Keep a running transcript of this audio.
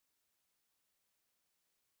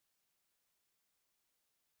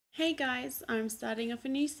Hey guys, I'm starting off a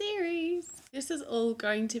new series. This is all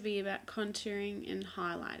going to be about contouring and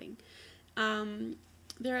highlighting. Um,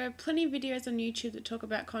 there are plenty of videos on YouTube that talk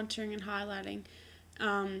about contouring and highlighting,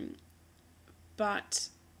 but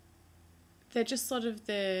they're just sort of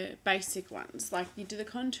the basic ones. Like you do the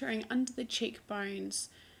contouring under the cheekbones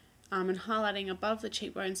and highlighting above the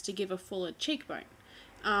cheekbones to give a fuller cheekbone.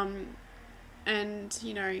 Um, and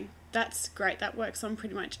that's great. That works on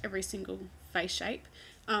pretty much every single face shape.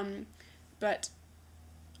 But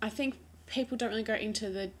I think people don't really go into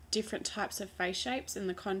the different types of face shapes and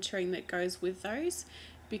the contouring that goes with those,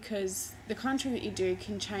 because the contouring that you do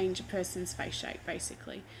can change a person's face shape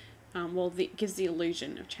basically. It gives the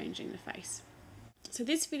illusion of changing the face. So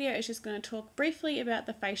this video is just going to talk briefly about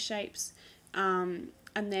the face shapes, and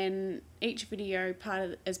then each video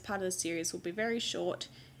as part of the series will be very short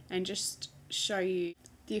and just show you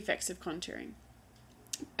the effects of contouring.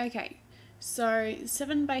 Okay, so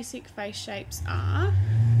 7 basic face shapes are,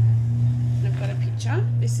 and I've got a picture.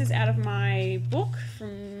 This is out of my book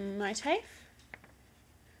from my TAFE,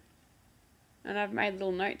 and I've made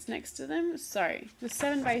little notes next to them. So the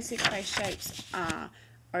 7 basic face shapes are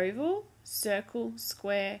oval, circle,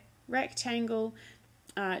 square, rectangle,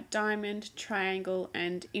 diamond, triangle,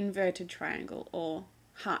 and inverted triangle or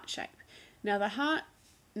heart shape. Now the heart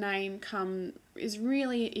name is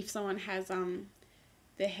really if someone has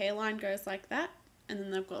their hairline goes like that, and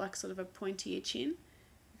then they've got like sort of a pointier chin.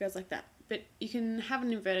 It goes like that. But you can have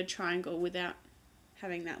an inverted triangle without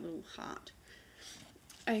having that little heart.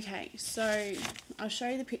 Okay, so I'll show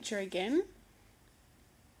you the picture again.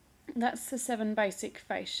 That's the 7 basic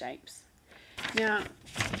face shapes. Now,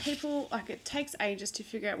 people, it takes ages to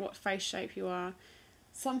figure out what face shape you are.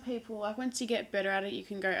 Some people, once you get better at it, you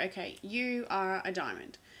can go, okay, you are a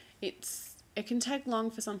diamond. It can take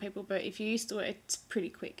long for some people, but if you're used to it, it's pretty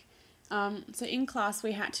quick. So in class,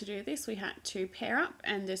 we had to do this. We had to pair up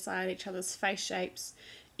and decide each other's face shapes,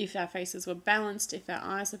 if our faces were balanced, if our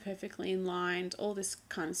eyes were perfectly in line, all this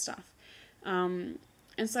kind of stuff. And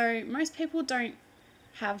so most people don't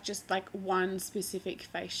have just like one specific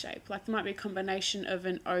face shape. Like there might be a combination of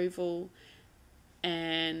an oval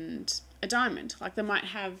and a diamond. Like they might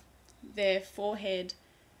have their forehead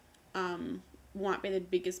might be the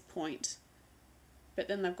biggest point, but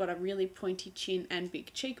then they've got a really pointy chin and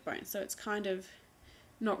big cheekbone. So it's kind of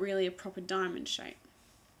not really a proper diamond shape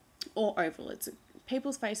or oval.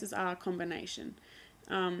 People's faces are a combination.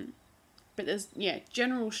 But there's,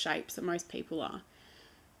 general shapes that most people are.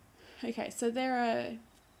 Okay, so there are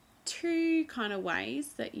 2 kind of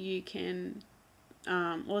ways that you can,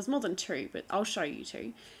 there's more than 2, but I'll show you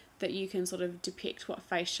 2, that you can sort of depict what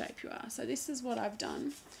face shape you are. So this is what I've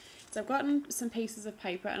done. So I've gotten some pieces of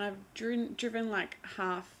paper and I've driven like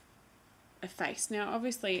half a face. Now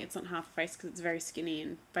obviously it's not half a face because it's very skinny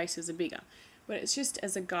and faces are bigger, but it's just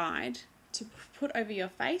as a guide to put over your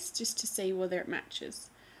face just to see whether it matches.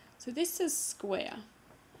 So this is square.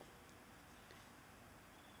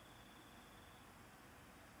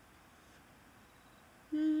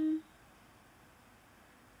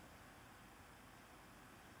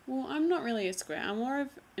 Well, I'm not really a square. I'm more of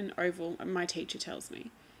an oval, my teacher tells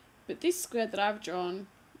me. But this square that I've drawn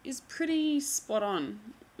is pretty spot on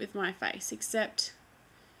with my face, except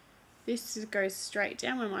this goes straight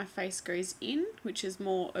down where my face goes in, which is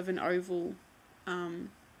more of an oval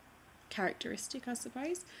characteristic, I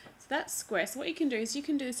suppose. So that's square. So what you can do is you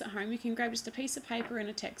can do this at home. You can grab just a piece of paper and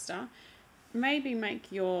a texter, maybe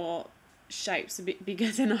make your shapes a bit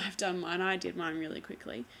bigger than I've done mine. I did mine really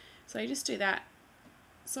quickly. So you just do that.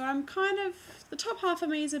 So I'm kind of, the top half of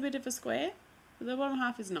me is a bit of a square, but the bottom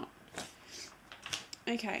half is not.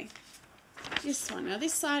 Okay, this one. Now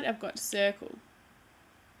this side I've got circle.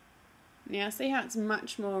 Now see how it's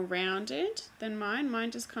much more rounded than mine?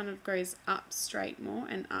 Mine just kind of goes up straight more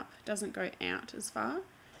and up, doesn't go out as far.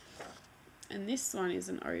 And this one is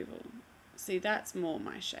an oval. See, that's more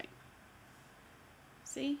my shape.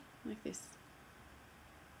 See, like this.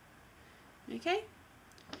 Okay,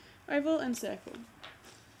 oval and circle.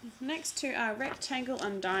 Next 2 are rectangle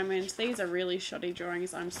and diamond. These are really shoddy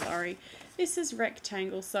drawings, I'm sorry. This is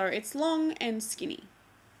rectangle, so it's long and skinny.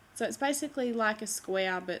 So it's basically like a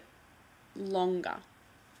square, but longer.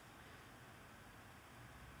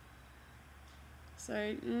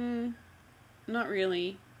 So, not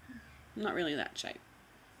really that shape.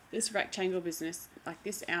 This rectangle business, like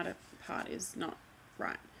this outer part, is not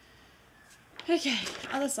right. Okay,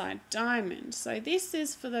 other side, diamond. So this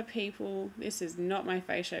is for the people, this is not my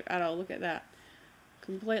face shape at all, look at that.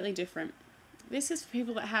 Completely different. This is for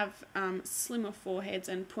people that have slimmer foreheads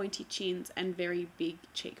and pointy chins and very big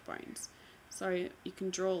cheekbones. So you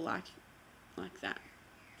can draw like that.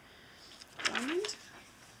 diamond.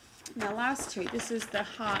 Now last two, this is the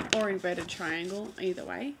heart or inverted triangle, either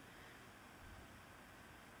way.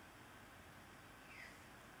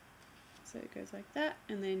 So it goes like that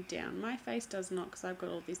and then down. My face does not because I've got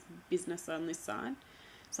all this business on this side.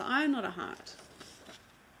 So I'm not a heart.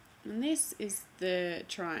 And this is the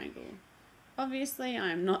triangle. Obviously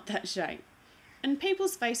I am not that shape. And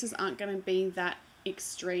people's faces aren't going to be that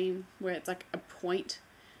extreme where it's like a point.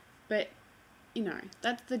 But, you know,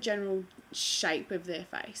 that's the general shape of their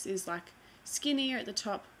face, is like skinnier at the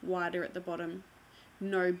top, wider at the bottom,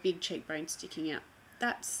 no big cheekbones sticking out.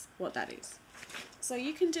 That's what that is. So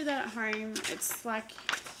you can do that at home. It's like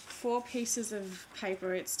 4 pieces of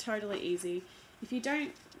paper. It's totally easy. If you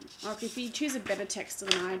don't, like if you choose a better texture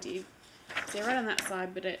than I did, so right on that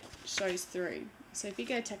side, but it shows through. So if you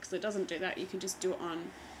get a texture that doesn't do that, you can just do it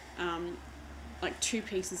on like 2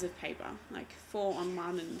 pieces of paper, like 4 on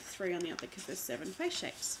one and 3 on the other, because there's 7 face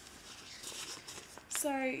shapes.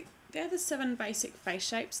 So they're the 7 basic face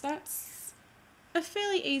shapes. That's a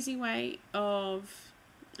fairly easy way of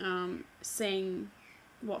seeing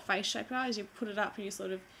what face shape you are, is you put it up and you sort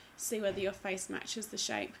of see whether your face matches the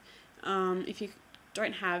shape. If you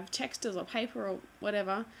don't have textures or paper or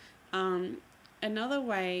whatever, another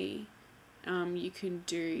way you can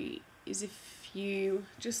do is if you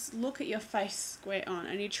just look at your face square on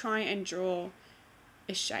and you try and draw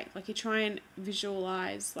a shape, like you try and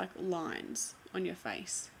visualize like lines on your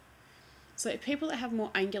face. So people that have more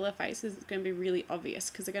angular faces, it's going to be really obvious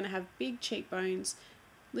because they're going to have big cheekbones,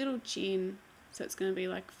 little chin, so it's going to be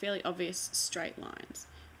like fairly obvious straight lines.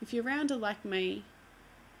 If you're rounder like me,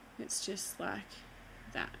 it's just like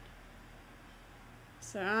that.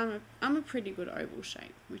 So I'm a pretty good oval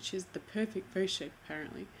shape, which is the perfect face shape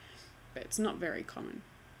apparently, but it's not very common.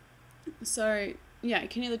 So yeah, you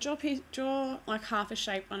can either draw like half a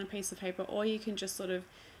shape on a piece of paper, or you can just sort of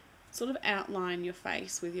outline your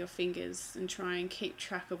face with your fingers and try and keep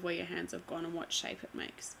track of where your hands have gone and what shape it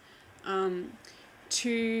makes.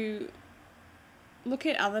 To look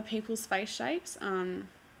at other people's face shapes,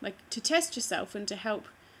 like to test yourself and to help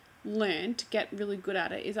learn to get really good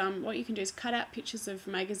at it, is what you can do is cut out pictures of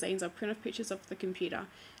magazines or print off pictures off the computer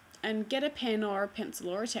and get a pen or a pencil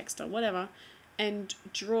or a texter, whatever, and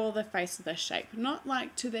draw the face of the shape. Not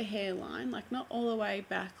like to the hairline, like not all the way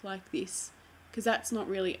back like this, because that's not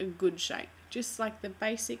really a good shape. Just like the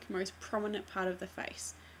basic, most prominent part of the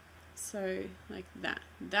face. So like that.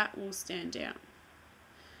 That will stand out.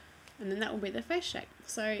 And then that will be the face shape.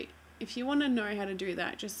 So if you want to know how to do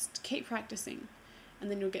that, just keep practicing. And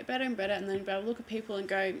then you'll get better and better, and then you'll be able to look at people and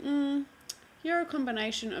go, you're a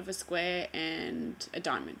combination of a square and a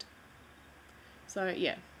diamond. So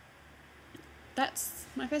yeah, that's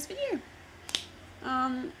my first video.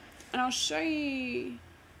 And I'll show you,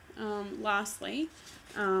 lastly,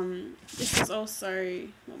 this is also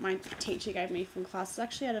what my teacher gave me from class. It's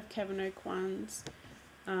actually out of Kevin O'Quan's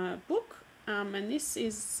book. And this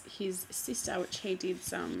is his sister, which he did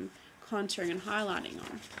some contouring and highlighting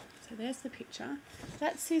on. So there's the picture.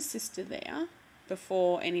 That's his sister there,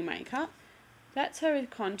 before any makeup. That's her with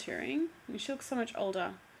contouring. She looks so much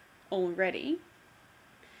older already.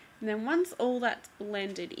 And then once all that's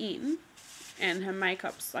blended in, and her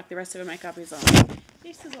makeup's, like the rest of her makeup is on,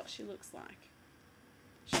 this is what she looks like.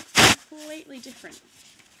 She looks completely different.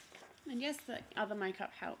 And yes, the other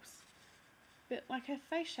makeup helps. But like her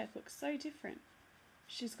face shape looks so different.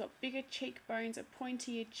 She's got bigger cheekbones, a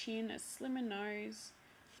pointier chin, a slimmer nose,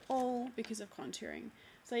 all because of contouring.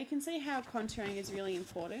 So you can see how contouring is really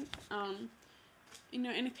important. You know,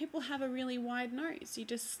 and if people have a really wide nose, you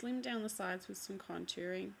just slim down the sides with some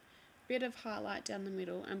contouring, bit of highlight down the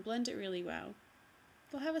middle, and blend it really well.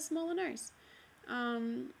 They'll have a smaller nose.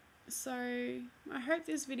 So I hope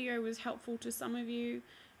this video was helpful to some of you.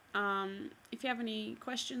 If you have any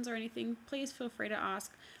questions or anything, please feel free to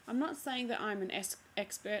ask. I'm not saying that I'm an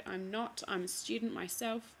expert. I'm not. I'm a student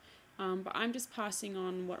myself. But I'm just passing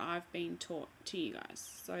on what I've been taught to you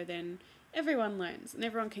guys. So then everyone learns and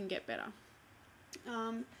everyone can get better.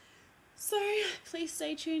 So please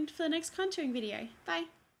stay tuned for the next contouring video. Bye.